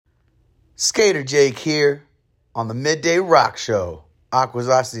Skater Jake here on the Midday Rock Show.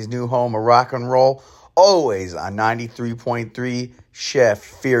 Aquasasi's new home of rock and roll, always on 93.3 Chef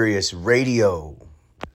Furious Radio.